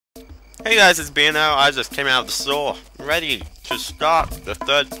Hey guys, it's Biendeo. I just came out of the store, ready to start the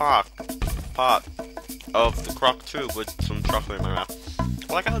third part of the Croc 2 with some chocolate in my mouth.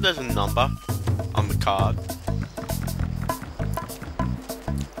 I like how there's a number on the card.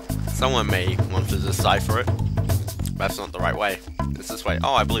 Someone may want to decipher it, but that's not the right way. It's this way.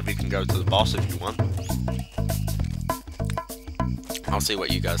 Oh, I believe we can go to the boss if you want. I'll see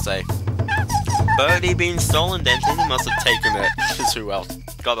what you guys say. Birdie being stolen, Dentini must have taken it. Because who else?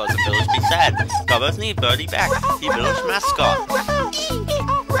 Gobbo's a village be sad. Gobbos need Birdie back. The village mascot.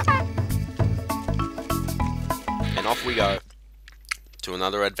 And off we go. To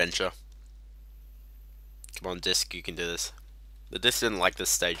another adventure. Come on, Disc, you can do this. The Disc didn't like this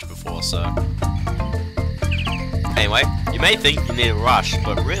stage before, so... Anyway, you may think you need a rush,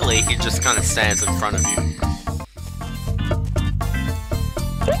 but really, he just kind of stands in front of you.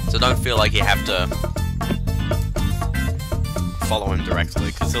 So don't feel like you have to follow him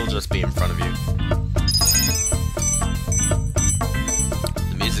directly, because he'll just be in front of you.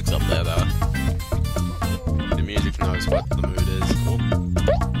 The music's up there, though. The music knows what the mood is.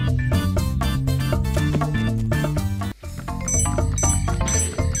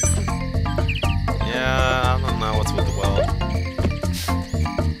 Yeah, I don't know what's with the world.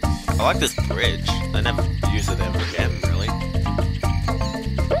 I like this bridge. They never use it ever again, really.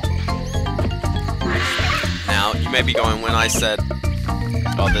 Now, you may be going, when I said,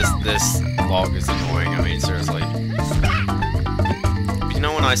 oh, this log is annoying, I mean, seriously. But you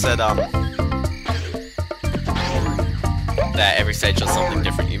know when I said, that every stage does something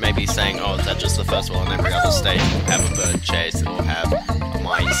different, you may be saying, oh, is that just the first one? Every other stage will have a bird chase, or have a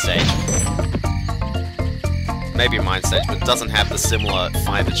mine stage. Maybe a mine stage, but it doesn't have the similar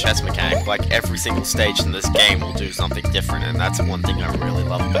find the chest mechanic. Like, every single stage in this game will do something different, and that's one thing I really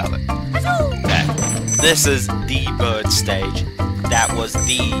love about it. This is the bird stage. That was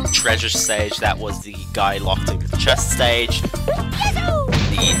the treasure stage. That was the guy locked in the chest stage.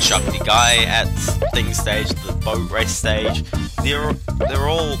 The chuck the guy at thing stage. The boat race stage. They're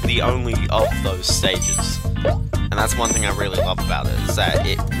all the only of those stages. And that's one thing I really love about it, is that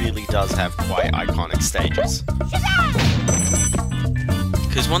it really does have quite iconic stages.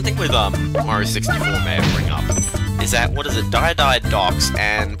 Because one thing with Mario 64 may have bring up is that, what is it, Die Docks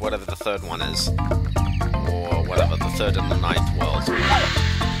and whatever the third one is. Or whatever, the third and the ninth world.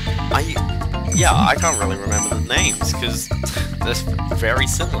 I can't really remember the names, because they're very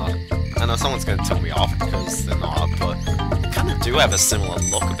similar. I know someone's going to tell me off because they're not, but they kind of do have a similar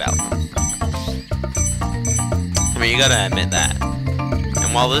look about them. I mean, you gotta admit that.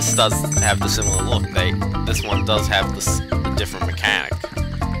 And while this does have the similar look, this one does have the different mechanic.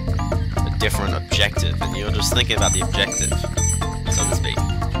 A different objective, and you're just thinking about the objective, so to speak.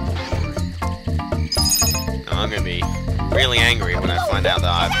 Now, I'm gonna be really angry when I find out that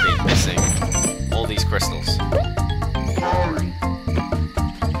I've been missing all these crystals.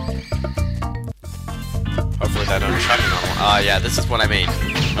 Hopefully they don't chuck another one. Oh yeah, this is what I mean.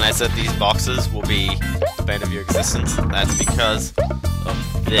 When I said these boxes will be the bane of your existence, that's because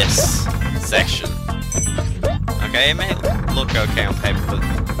of this section. Okay, it may look okay on paper, but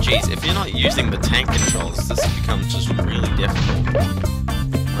geez, if you're not using the tank controls, this becomes just really difficult.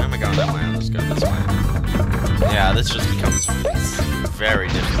 Why am I going that way? I'll just go this way. Yeah, this just becomes very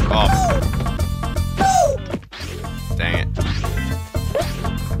difficult. Oh. Dang it.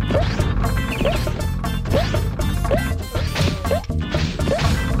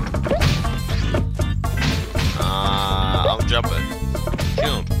 I'll jump it.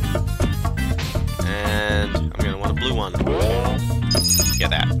 Jump. And I'm gonna want a blue one. Get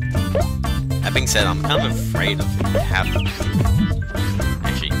that. That being said, I'm kind of afraid of having...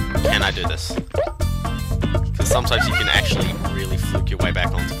 Actually, can I do this? Because sometimes you can actually really fluke your way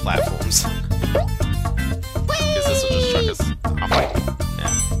back onto platforms. Because this will just chuck us halfway.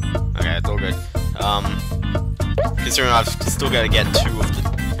 Yeah. Okay, it's all good. Considering I've still got to get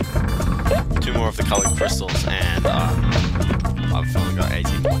two more of the colored crystals, and I've only got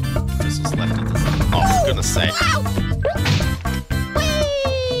 18 more crystals left at this. Oh, for goodness sake!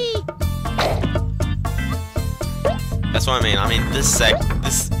 That's what I mean. I mean, this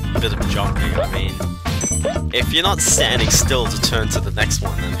bit of jumping. I mean, if you're not standing still to turn to the next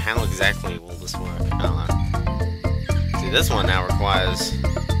one, then how exactly will this work? I don't know. See, this one now requires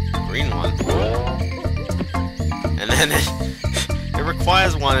a green one, and then it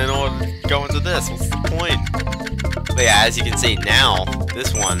requires one in order to go into this. What's the point? But yeah, as you can see now,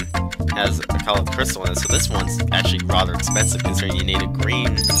 this one has a colored crystal in it, so this one's actually rather expensive considering you need a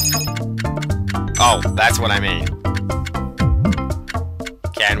green. Oh, that's what I mean.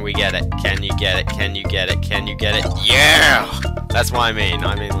 Can we get it? Can you get it? Can you get it? Can you get it? Yeah! That's what I mean.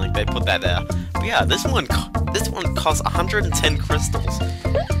 I mean, like, they put that there. But yeah, this one costs 110 crystals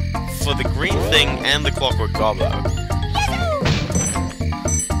for the green thing and the clockwork gobbo.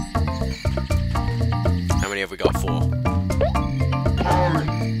 How many have we got? 4.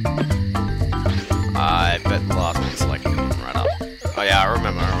 I bet the last one's like right up. Oh yeah, I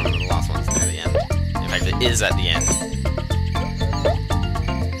remember the last one's near the end. In fact, it is at the end.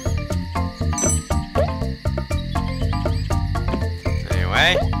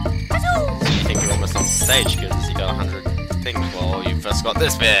 Anyway, so you think you're almost off the stage because you got 100 things. Well, you first got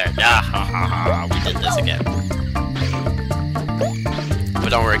this bit. Ah, ha, ha, ha. We did this again. But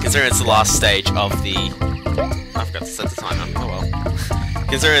don't worry, considering it's the last stage of the... I forgot to set the timer. Oh well.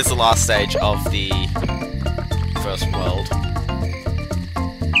 Considering it's the last stage of the first world.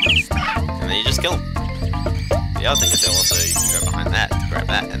 And then you just kill them. The other thing is also you can go behind that, grab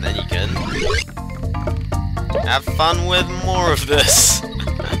that, and then you can have fun with more of this.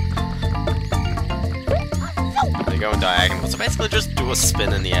 They go in diagonal, so basically just do a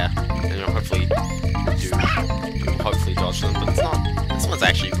spin in the air, and you'll hopefully dodge them. But it's not. This one's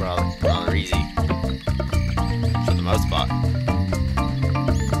actually rather easy for the most part.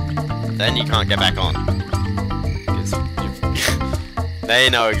 Then you can't get back on. Because they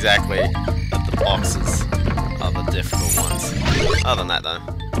know exactly that the boxes are the difficult ones. Other than that though,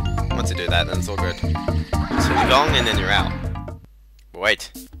 once you do that then it's all good. So you're going in and you're out.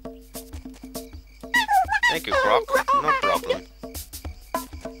 Wait. Thank you, Croc. No problem.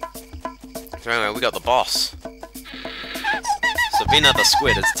 So anyway, we got the boss. Savina the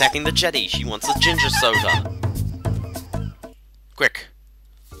Squid is attacking the jetty. She wants a ginger soda. Quick.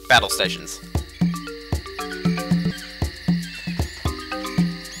 Battle stations.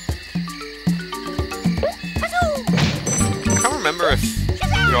 I can't remember if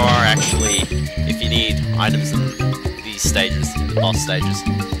you are actually, if you need items in these stages, the boss stages.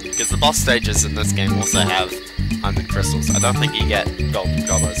 Because the boss stages in this game also have 100 crystals. I don't think you get golden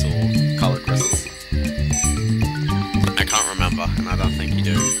gobbos or colored crystals. I can't remember, and I don't think you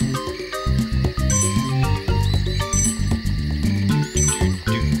do.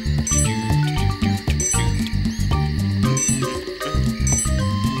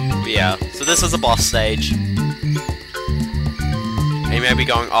 Yeah, so this is a boss stage. And you may be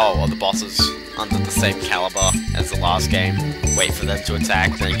going, oh, well, the boss is under the same caliber as the last game. Wait for them to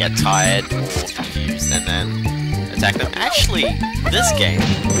attack, then get tired or confused, and then attack them. Actually, this game,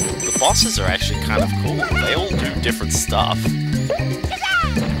 the bosses are actually kind of cool. They all do different stuff.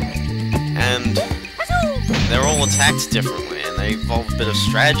 And they're all attacked differently, and they involve a bit of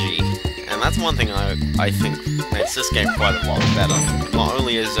strategy. And that's one thing I think makes this game quite a lot better. Not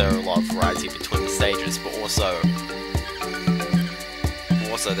only is there a lot of variety between the stages, but also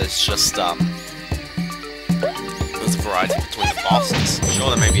there's just there's a variety between the bosses. Sure,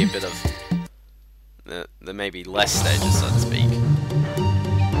 there may be a bit of there may be less stages, so to speak.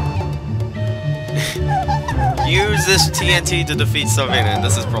 Use this TNT to defeat Savina, and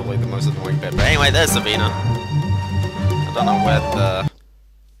this is probably the most annoying bit. But anyway, there's Savina. I don't know where the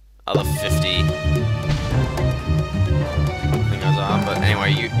other 50 thingos are, but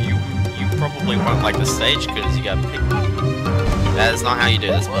anyway, you probably won't like the stage because you gotta pick. That is not how you do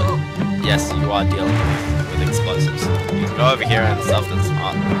this, but yes, you are dealing with explosives. You can go over here and stuff that's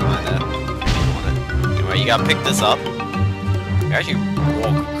not behind there if you want it. Anyway, you gotta pick this up. You actually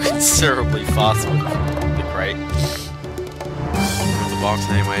walk considerably fast with the crate. With the box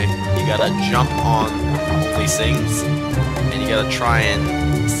anyway. You gotta jump on all these things, and you gotta try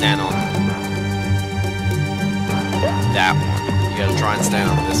and stand on that one. You gotta try and stand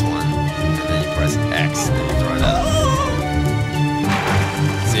on this one, and then you press X, and you throw it out.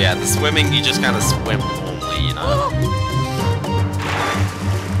 So yeah, the swimming, you just kind of swim normally, you know.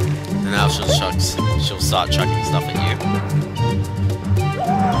 And now she'll start chucking stuff at you.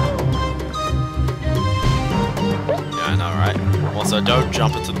 Yeah, I know, right? Also, don't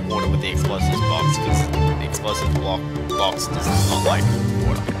jump into the water with the explosives box, because the explosives box does not like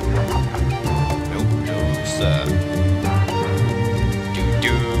water. Nope, no, sir.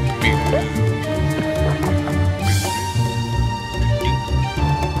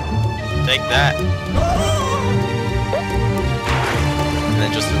 Take that. And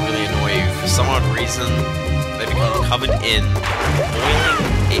then just to really annoy you, for some odd reason, they become covered in boiling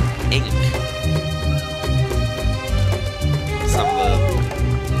ink. Some of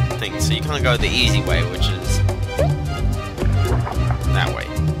the things. So you can't go the easy way, which is that way.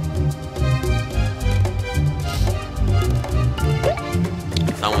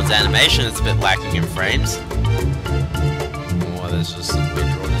 Someone's animation is a bit lacking in frames. Or there's just some weird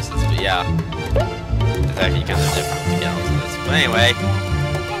draw distance, but yeah. It's actually kind of difficult to get onto this, but But anyway, you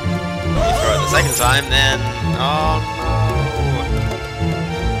throw it the second time, then oh no!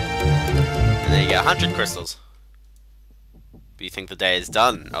 And then you get 100 crystals. But you think the day is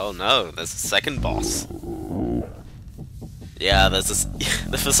done? Oh no, there's a second boss. Yeah, there's this.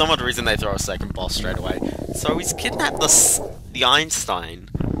 For some odd reason, they throw a second boss straight away. So he's kidnapped the Einstein.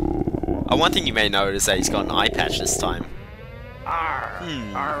 One thing you may notice is that he's got an eye patch this time.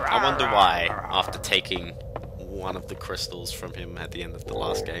 I wonder why, after taking one of the crystals from him at the end of the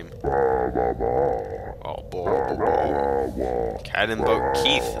last game. Oh, Cannonboat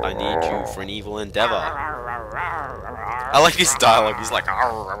Keith, I need you for an evil endeavor. I like his dialogue, he's like...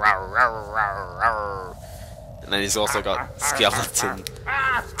 And then he's also got skeleton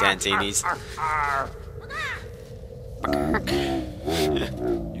Dantinis.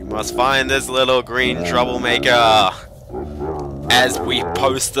 You must find this little green troublemaker. As we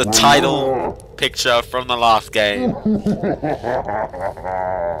post the title picture from the last game.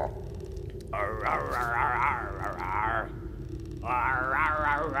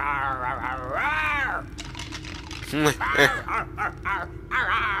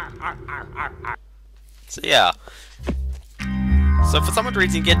 So yeah. So for some odd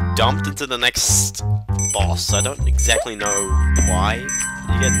reason you get dumped into the next boss. I don't exactly know why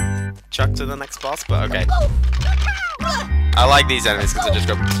you get chucked to the next boss, but okay. I like these enemies because they just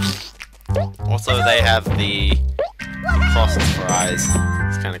go... Also, they have the crosses for eyes.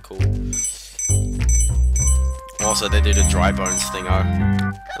 It's kind of cool. Also, they do the dry bones thingo.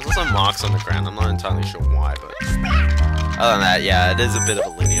 There's also marks on the ground. I'm not entirely sure why, but... Other than that, yeah, it is a bit of a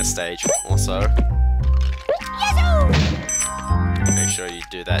linear stage. Also... Make sure you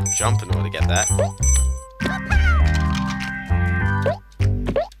do that jump in order to get that.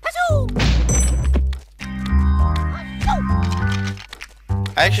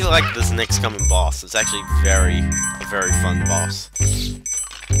 I actually like this next coming boss. It's actually a very fun boss.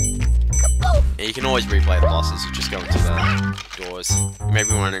 Yeah, you can always replay the bosses. You just go into the doors. You may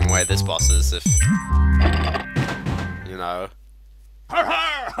be wondering where this boss is if... You know...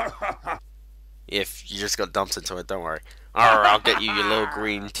 If you just got dumped into it, don't worry. Alright, I'll get you your little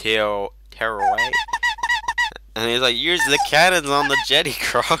green tearaway. And he's like, use the cannons on the jetty,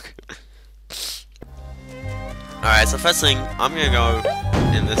 Croc. Alright, so first thing, I'm gonna go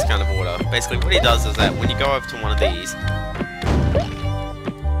in this kind of order. Basically, what he does is that when you go over to one of these,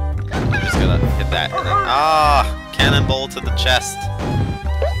 you're just gonna hit that, and then, cannonball to the chest.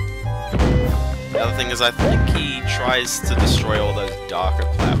 The other thing is, I think he tries to destroy all those darker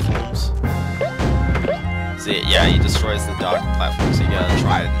platforms. See, yeah, he destroys the darker platforms, so you gotta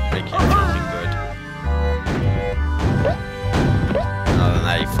try and make your jumping good. Other than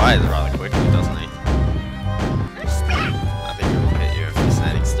that, he fires rather quickly, doesn't he? I think he will hit you if you're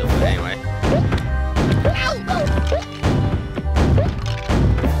standing still, but anyway.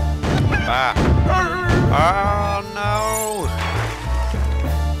 Ah! Oh no!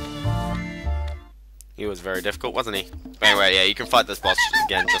 He was very difficult, wasn't he? But anyway, yeah, you can fight this boss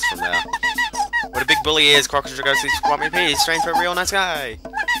again just from there. What a big bully is, Croc should go see Squat Me P. He's strange but real nice guy.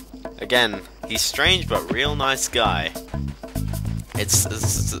 Again, he's strange but real nice guy. It's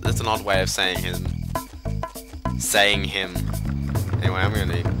an odd way of saying him. Anyway, I'm gonna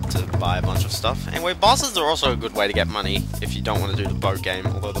need to buy a bunch of stuff. Anyway, bosses are also a good way to get money if you don't want to do the boat game,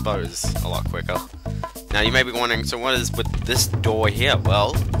 although the boat is a lot quicker. Now you may be wondering, so what is with this door here?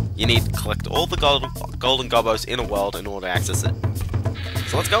 Well, you need to collect all the golden gobos in a world in order to access it.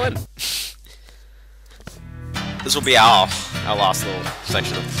 So let's go in. This will be our last little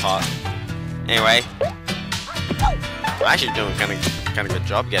section of the part. Anyway, I'm actually doing kind of good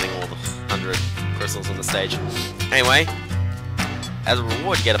job getting all the 100 crystals on the stage. Anyway, as a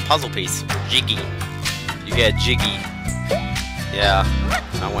reward, you get a puzzle piece, Jiggy. You get a Jiggy. Yeah,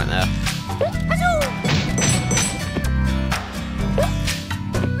 I went there.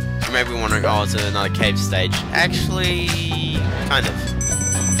 You may be wondering, oh, it's another cave stage. Actually, kind of.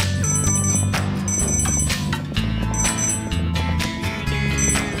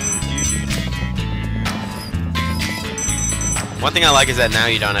 One thing I like is that now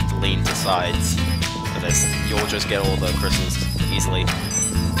you don't have to lean to sides for this. You'll just get all the crystals easily.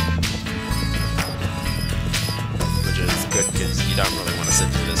 Which is good because you don't really want to sit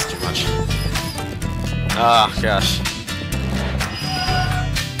through this too much. Ah, gosh.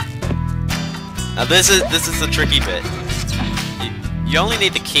 Now this is the tricky bit. You only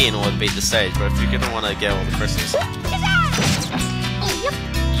need the key in order to beat the stage, but if you're gonna want to get all the crystals,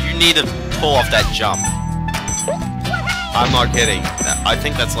 you need to pull off that jump. I'm not kidding. I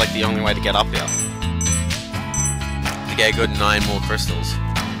think that's like the only way to get up here. To get a good 9 more crystals.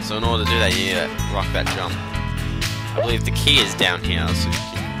 So in order to do that, you need to rock that jump. I believe the key is down here, so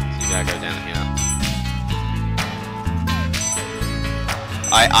you gotta go down here.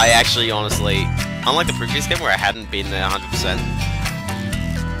 I actually, honestly, unlike the previous game where I hadn't been there 100%,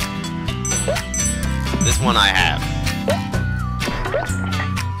 this one I have.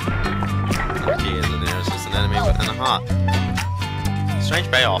 Okay, and then there's just an enemy and a heart. Strange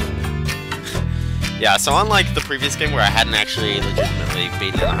payoff. Yeah, so unlike the previous game where I hadn't actually legitimately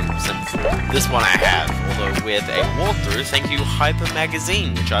beaten it 100% before, this one I have, although with a walkthrough, thank you Hyper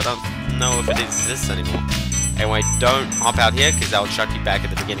Magazine, which I don't know if it exists anymore. Anyway, don't hop out here, because that'll chuck you back at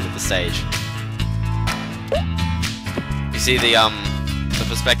the beginning of the stage. You see, the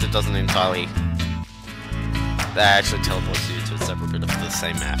perspective doesn't entirely... That actually teleports you to a separate bit of the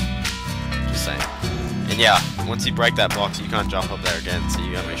same map. Just saying. And yeah, once you break that box, you can't jump up there again, so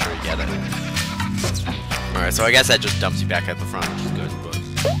you gotta make sure you get it. Alright, so I guess that just dumps you back at the front, which is good, but...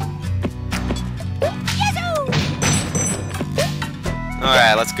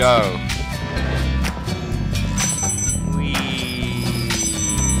 Alright, let's go.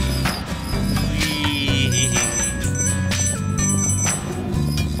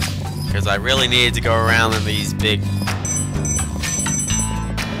 Because I really needed to go around in these big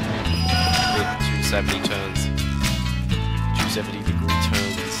 270 turns. 270 degree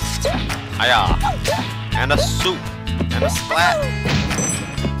turns. Hiya! And a soup! And a splat!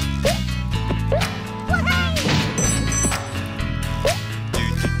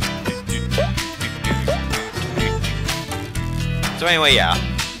 So anyway, yeah.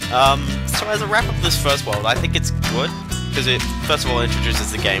 So as a wrap up this first world, I think it's good. Because it, first of all,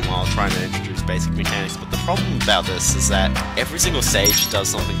 introduces the game while trying to introduce basic mechanics, but the problem about this is that every single stage does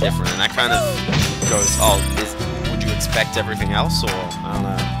something different, and that kind of goes, oh, would you expect everything else, or, I don't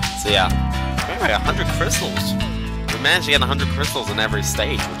know. So yeah, anyway, 100 crystals. We managed to get 100 crystals in every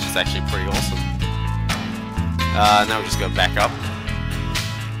stage, which is actually pretty awesome. Now we'll just go back up.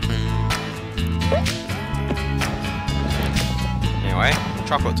 Anyway,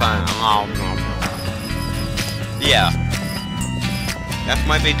 chocolate time. Yeah. That's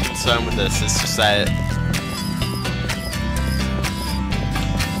my big concern with this, is just that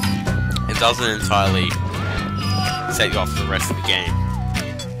it doesn't entirely set you off for the rest of the game.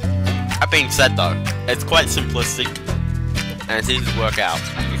 That being said though, it's quite simplistic, and it's easy to work out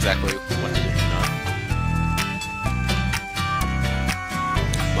exactly what to do, you know?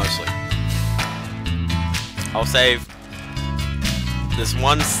 Mostly. I'll save this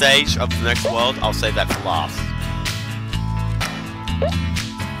one stage of the next world, I'll save that for last.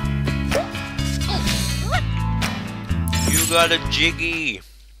 You got a jiggy!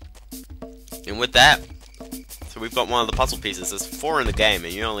 And with that, so we've got one of the puzzle pieces. There's 4 in the game,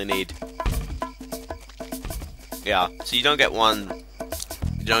 and you only need... Yeah, so you don't get 1...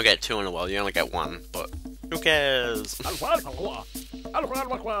 You don't get 2 in a world, you only get 1, but... Who cares? The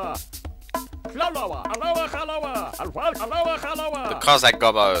Cossack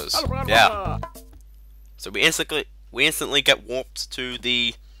Gobos! Yeah. So we instantly get warped to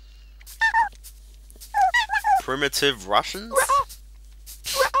the... Primitive Russians?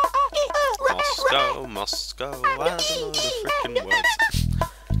 Moscow, I don't know the frickin' words.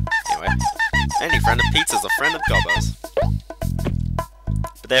 Anyway, any friend of pizza's a friend of Gobos.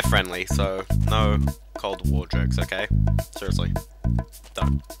 But they're friendly, so no Cold War jokes, okay? Seriously.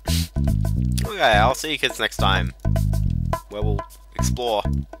 Don't. Okay, I'll see you kids next time. Where we'll explore...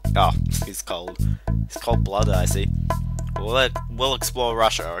 Oh, he's cold. He's cold-blooded, I see. We'll explore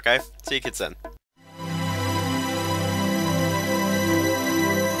Russia, okay? See you kids then.